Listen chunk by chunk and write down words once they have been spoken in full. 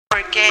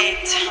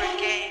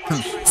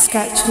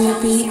Sketch on the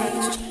beat.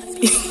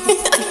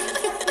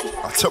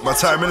 I took my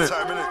time, innit?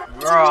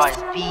 Right,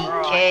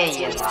 BK,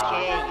 you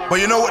know. But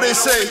you know what they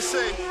say?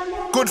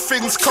 Good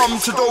things come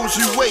to those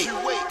who wait.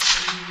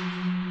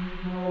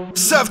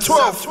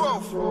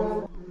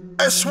 S4.E11,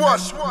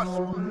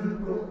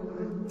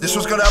 S1. This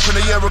was gonna happen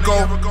a year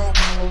ago,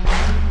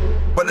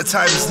 but the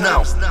time is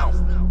now.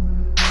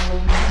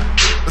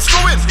 Let's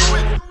go in.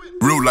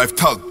 Real life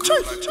tug.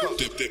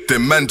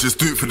 Them man just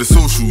do it for the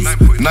socials.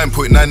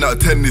 9.9 out of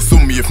 10 is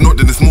on me, if not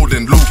then it's more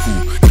than local.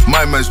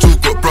 My man's Joe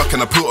got bruck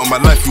and I put on my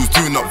life, he was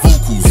doing up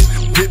vocals.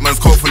 Hitman's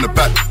call from the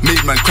back,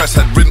 made man crash,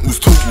 had rentals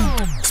total.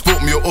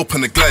 Spot me up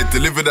on the glide,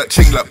 deliver that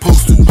chain like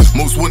postal.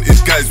 Most wanted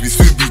guys, we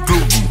soon be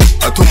global.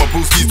 I told my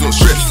bros he's not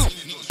stressed.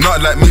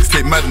 Not like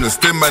mixtape madness,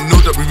 them man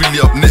know that we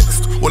really up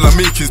next. All I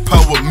make is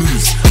power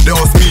moves, they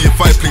ask me if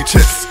I play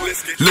chess.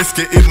 Let's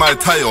get in my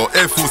attire,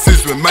 Air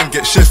Forces when man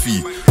get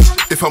chefy.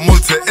 If I'm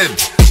onto Ed,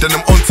 then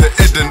I'm onto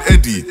Ed and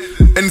Eddie.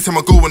 Anytime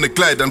I go on the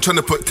glide, I'm trying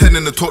to put 10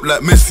 in the top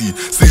like Messi.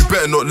 So you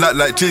better not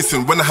like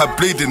Jason when I have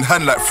blade in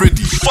hand like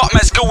Freddy. Fuck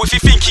man's go if you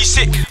think he's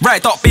sick.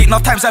 Right up big,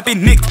 enough times I've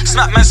been nicked.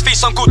 Smack man's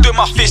face, I'm good with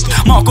my fist.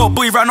 Margot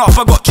boy ran off,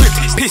 I got tripped.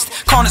 Pissed,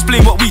 can't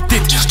explain what we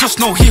did. Just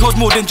know he holds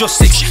more than just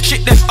 6.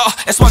 Shit then,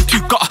 S1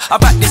 2 gutter. I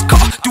back this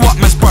cutter, do up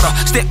man's brother.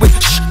 Step with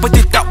but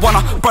did that one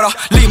brother.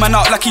 Lay man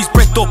out like he's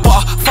bread or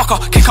butter.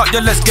 Fucker, kick out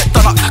your legs, get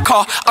done up.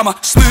 Car, I'm a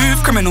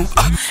smooth criminal.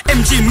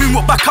 MG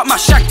moonwalk back up my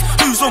shank.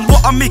 Who's on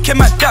what? I'm making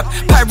my dab.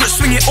 Pirate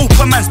swing it,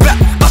 open man's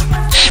back.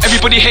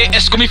 Everybody hate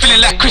S, got me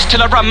feeling like Chris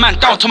till I ran man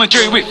down. Tom and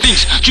Jerry with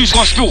things. Juice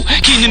gon' spill.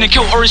 Keen in the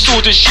kill or his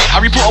sword and shit.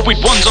 Harry Potter with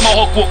ones, I'm a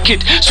Hogwarts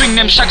kid. Swing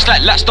them shags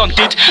like Lats done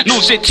did. No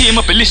ZT, I'm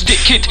a ballistic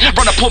kid.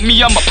 Brother put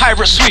me on my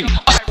pirate swing.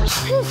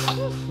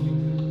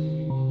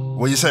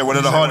 What you say? One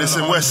of the hardest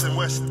in West?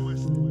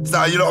 Is that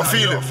how you lot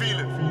feel it?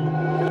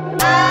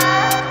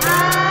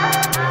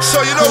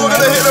 So you know we're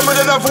gonna hit them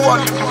with another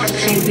one.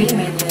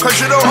 Cause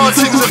you know our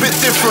things a bit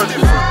different.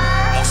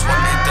 Most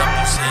wanted, that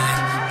most hated.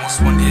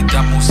 Most wanted,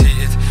 that most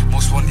hated.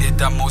 Most wanted,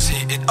 that most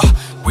hated.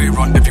 We're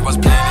on everyone's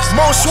playlist.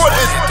 Most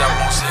wanted, that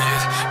most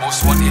hated.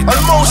 Most wanted,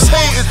 and most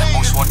hated.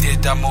 Most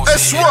wanted, that most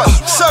hated. S1,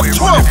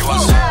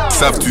 S12.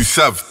 Sav to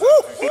Sav.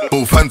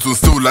 Both hands on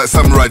still like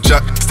Samurai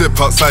Jack. Step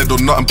outside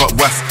on nothing but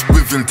was.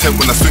 With intent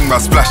when I swing my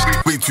splash.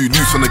 Way too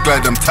loose on the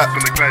glide, I'm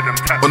tapped.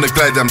 On the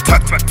glide, I'm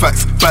tapped.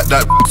 Facts, back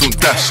that don't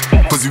dash.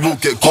 Cause you won't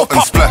get caught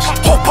and splash.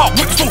 Hop up,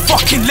 whip so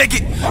fucking leg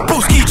it.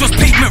 Broski just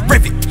pavement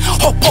rev it.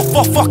 Hop off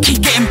or fucking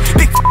get him.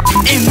 Big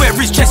in where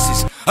his chest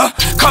is.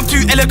 Come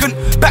too elegant.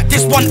 Back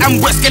this one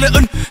and wet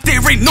skeleton.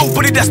 There ain't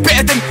nobody that's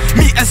better than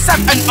me and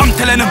Sam, and I'm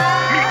telling them.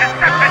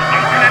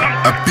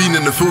 I've been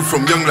in the field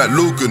from young like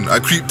Logan. I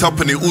creeped up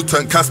and they all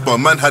turned Casper.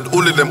 Man had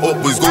all of them up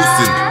boys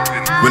ghosting.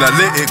 When I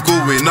let it go,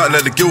 ain't nothing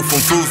like the girl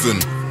from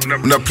Frozen.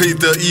 When I played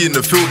dirty in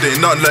the field,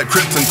 ain't nothing like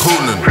Krypton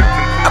Conan.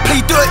 I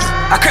play dirty,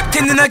 I crept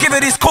in and I give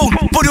it this cone.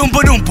 Boom,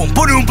 boom, boom, boom,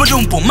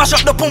 boom, boom. Mash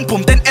up the pum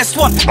pum, then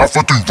S1.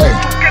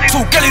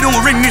 So Gelly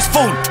don't ring this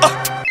phone.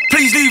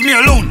 Please leave me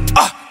alone.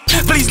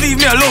 Please leave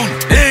me alone.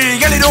 Hey,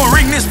 Gelly don't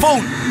ring this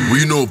phone.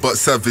 We know about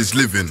savage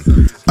living.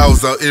 I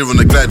was out here on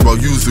the glide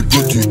while you was a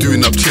good, you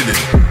doing up chilling.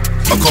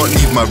 I can't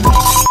leave my bro.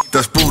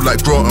 That's bro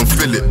like bro and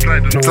fill it.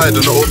 Slide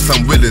on the ops,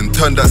 I'm willing.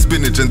 Turn that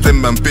spinach and then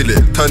man bill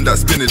it. Turn that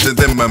spinach and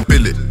then man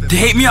bill it. They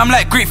hate me, I'm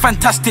like great,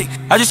 fantastic.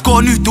 I just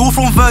got a new door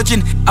from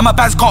Virgin, and my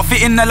bands can't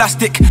fit in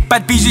elastic.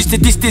 Bad bees used to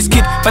diss this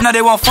kid, but now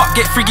they won't fuck,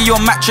 get friggy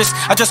on mattress.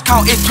 I just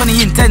counted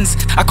 20 in 10s.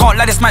 I can't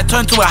lie, this might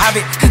turn to a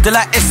habit. They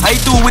like S, how you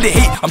do with the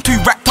hate? I'm too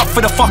racked up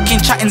for the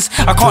fucking chattings.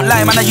 I can't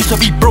lie, man, I used to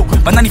be broke,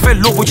 but nanny fell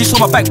low, but you saw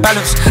my bank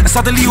balance. And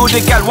suddenly all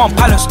the gal want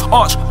balance.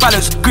 Arch,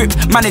 balance, grip,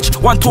 manage.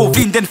 112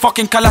 lean, then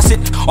fucking calass it.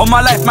 On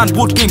my life, man,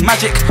 wood game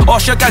magic.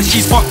 Arch your gal,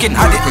 she's fucking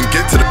had it. Pull up and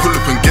get to the pull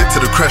up and get to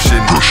the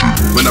crashing.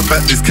 When I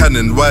back this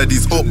cannon, why are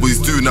these up boys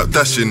doing up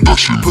dashing?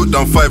 Put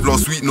down 5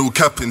 last week, no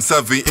capping.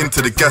 Savvy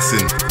into the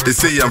gassing. They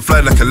say I'm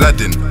fly like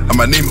Aladdin, and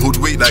my name hold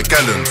weight like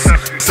gallons.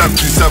 Sav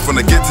to Sav when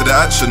I get to the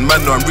action,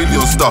 man, know I'm really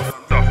on stuff.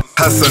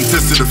 Hassan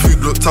tested the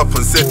food, looked up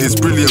and said it's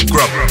brilliant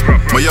grub.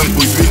 My young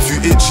boy's way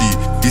too itchy,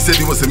 he said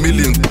he wants 1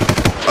 million.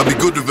 I'll be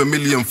good with 1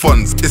 million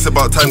funds, it's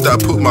about time that I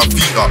put my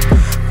feet up.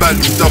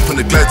 Badly up on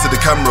the glide to the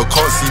camera,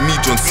 can't see me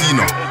John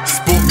Cena.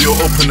 Sport me or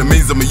open the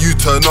maze, I'm a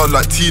U-turn on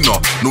like Tina.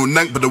 No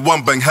nank but the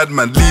one bang had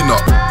man lean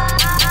up.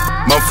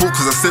 Man thought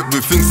cause I sit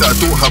with things that I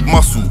don't have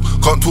muscle.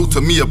 Can't talk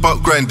to me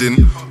about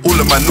grinding, all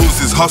of my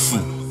nose is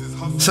hustle.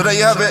 So there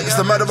you have it, it's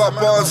the man about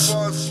bars.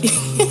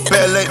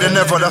 Better late than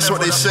never, that's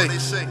what they say.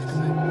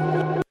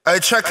 Hey,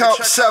 check out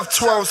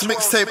S4.E11's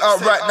mixtape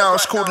out right now,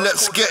 it's called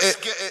Let's Get It.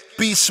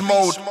 Beast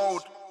Mode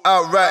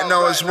out right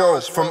now as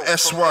well from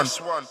S1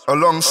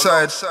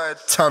 alongside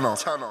Tanner.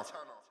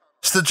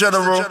 It's the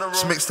General,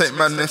 it's Mixtape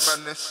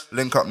Madness.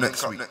 Link up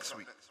next week.